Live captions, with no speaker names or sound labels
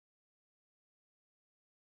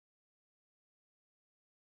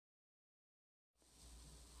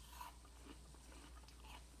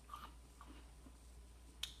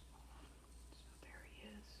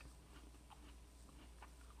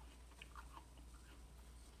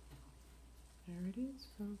There it is,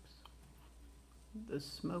 folks. The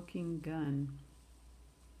smoking gun.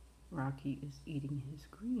 Rocky is eating his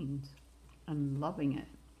greens. I'm loving it.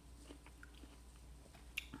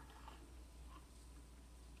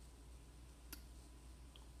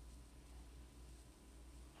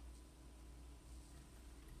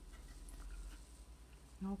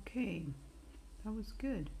 Okay, that was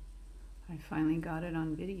good. I finally got it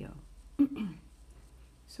on video.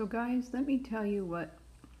 So guys, let me tell you what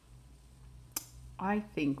I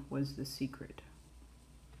think was the secret.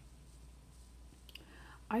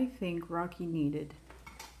 I think Rocky needed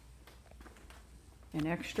an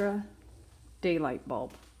extra daylight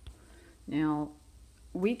bulb. Now,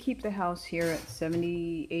 we keep the house here at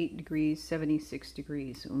 78 degrees, 76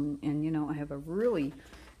 degrees. And you know, I have a really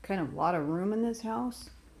kind of lot of room in this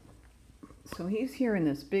house. So he's here in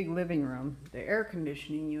this big living room. The air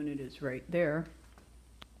conditioning unit is right there.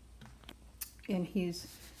 And he's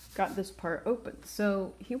got this part open.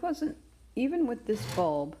 So he wasn't, even with this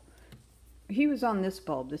bulb, he was on this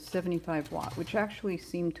bulb, this 75 watt, which actually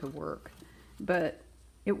seemed to work, but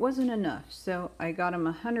it wasn't enough. So I got him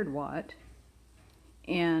 100 watt,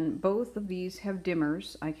 and both of these have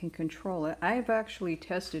dimmers. I can control it. I've actually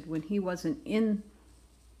tested when he wasn't inside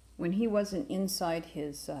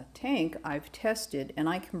his tank. I've tested, and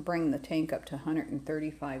I can bring the tank up to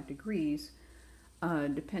 135 degrees,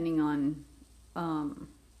 depending on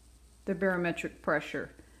the barometric pressure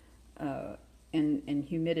and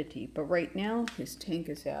humidity. But right now his tank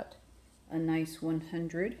is at a nice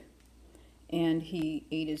 100, and he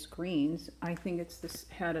ate his greens. I think it's this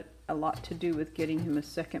had a lot to do with getting him a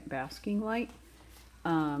second basking light.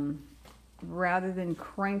 Rather than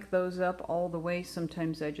crank those up all the way,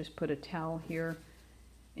 sometimes I just put a towel here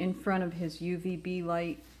in front of his UVB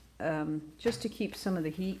light, just to keep some of the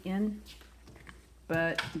heat in.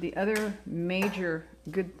 But the other major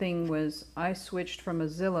good thing was I switched from a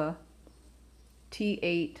Zilla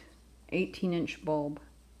T8 18-inch bulb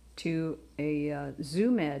to a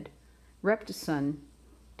Zoomed Reptisun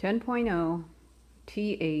 10.0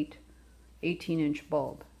 T8 18-inch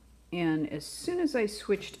bulb. And as soon as I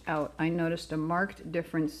switched out, I noticed a marked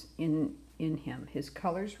difference in him. His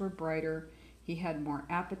colors were brighter, he had more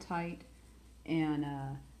appetite, and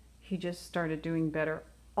he just started doing better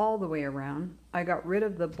all the way around. I got rid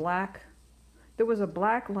of the black. There was a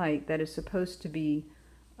black light that is supposed to be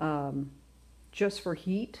just for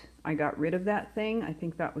heat. I got rid of that thing. I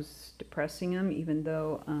think that was depressing him, even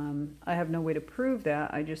though I have no way to prove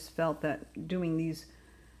that. I just felt that doing these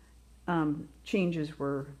changes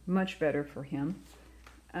were much better for him.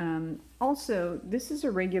 Also, this is a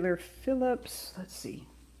regular Philips, let's see.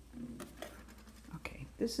 Okay,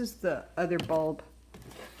 this is the other bulb,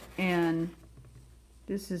 and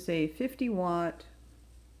this is a 50 watt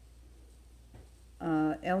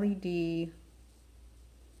LED,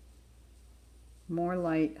 more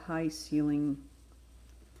light, high ceiling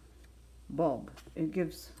bulb. It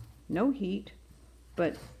gives no heat,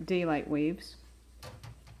 but daylight waves.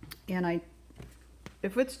 And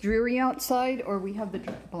if it's dreary outside, or we have the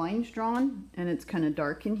blinds drawn and it's kind of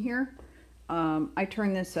dark in here, I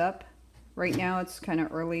turn this up. Right now it's kind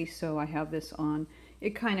of early, so I have this on.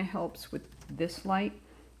 It kind of helps with this light.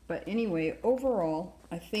 But anyway, overall,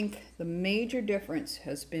 I think the major difference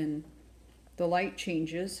has been the light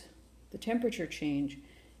changes, the temperature change,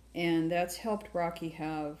 and that's helped Rocky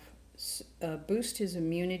have boost his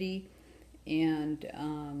immunity, and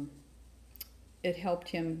it helped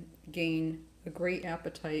him gain a great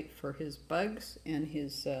appetite for his bugs and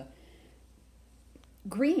his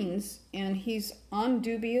greens. And he's on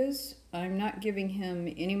dubias. I'm not giving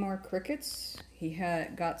him any more crickets. He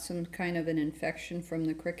had got some kind of an infection from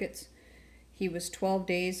the crickets. He was 12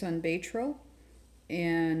 days on Baytril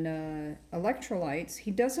and electrolytes. He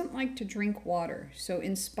doesn't like to drink water. So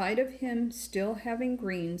in spite of him still having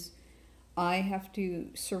greens, I have to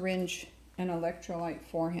syringe an electrolyte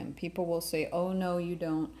for him. People will say, oh no, you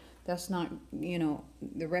don't. That's not, you know,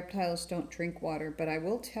 the reptiles don't drink water. But I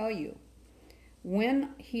will tell you,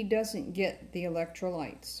 when he doesn't get the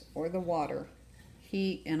electrolytes or the water,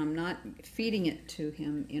 and I'm not feeding it to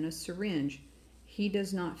him in a syringe, he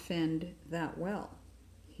does not fend that well.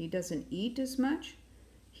 He doesn't eat as much.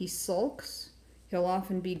 He sulks. He'll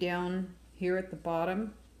often be down here at the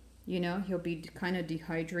bottom. You know, he'll be kind of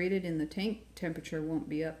dehydrated, and the tank temperature won't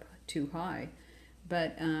be up too high.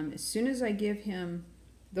 But as soon as I give him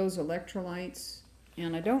those electrolytes,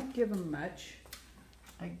 and I don't give him much,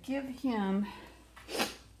 I give him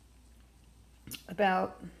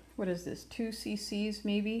about, what is this, 2 cc's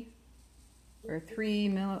maybe, or 3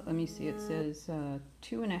 let me see, it says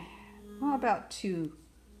 2.5, well, about 2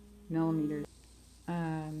 millimeters.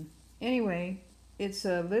 Anyway, it's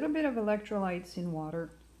a little bit of electrolytes in water,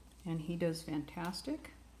 and he does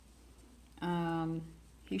fantastic.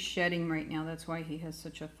 He's shedding right now. That's why he has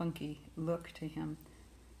such a funky look to him.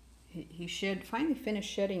 He finally finished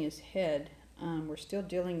shedding his head. We're still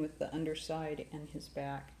dealing with the underside and his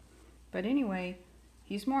back. But anyway,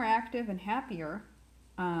 he's more active and happier.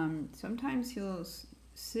 Sometimes he'll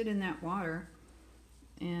sit in that water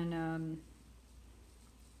and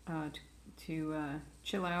to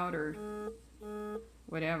chill out or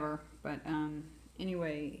whatever. But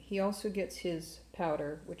anyway, he also gets his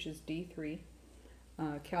powder, which is D3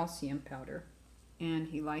 calcium powder, and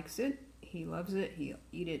he likes it. He loves it. He'll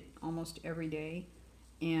eat it almost every day,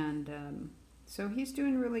 and so he's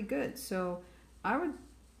doing really good. So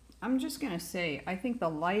I'm just gonna say, I think the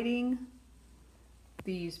lighting,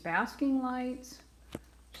 these basking lights,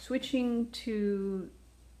 switching to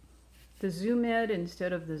the Zoom Ed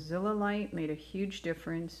instead of the Zilla light made a huge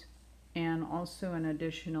difference, and also an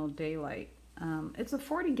additional daylight. It's a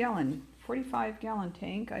 45-gallon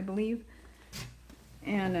tank, I believe,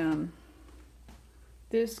 and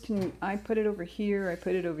I put it over here, I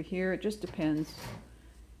put it over here, it just depends.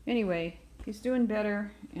 Anyway, he's doing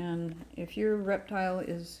better, and if your reptile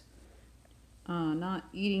is not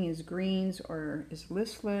eating his greens, or is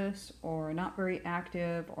listless, or not very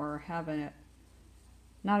active, or have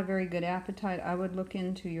not a very good appetite, I would look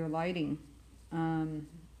into your lighting,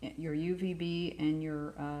 your UVB and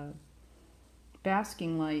your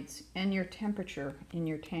basking lights, and your temperature in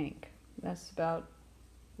your tank. That's about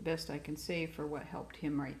the best I can say for what helped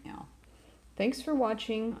him right now. Thanks for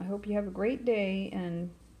watching. I hope you have a great day, and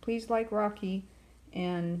please like Rocky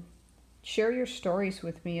and share your stories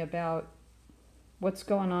with me about what's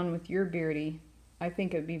going on with your Beardy. I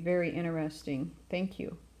think it would be very interesting. Thank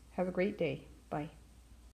you. Have a great day. Bye.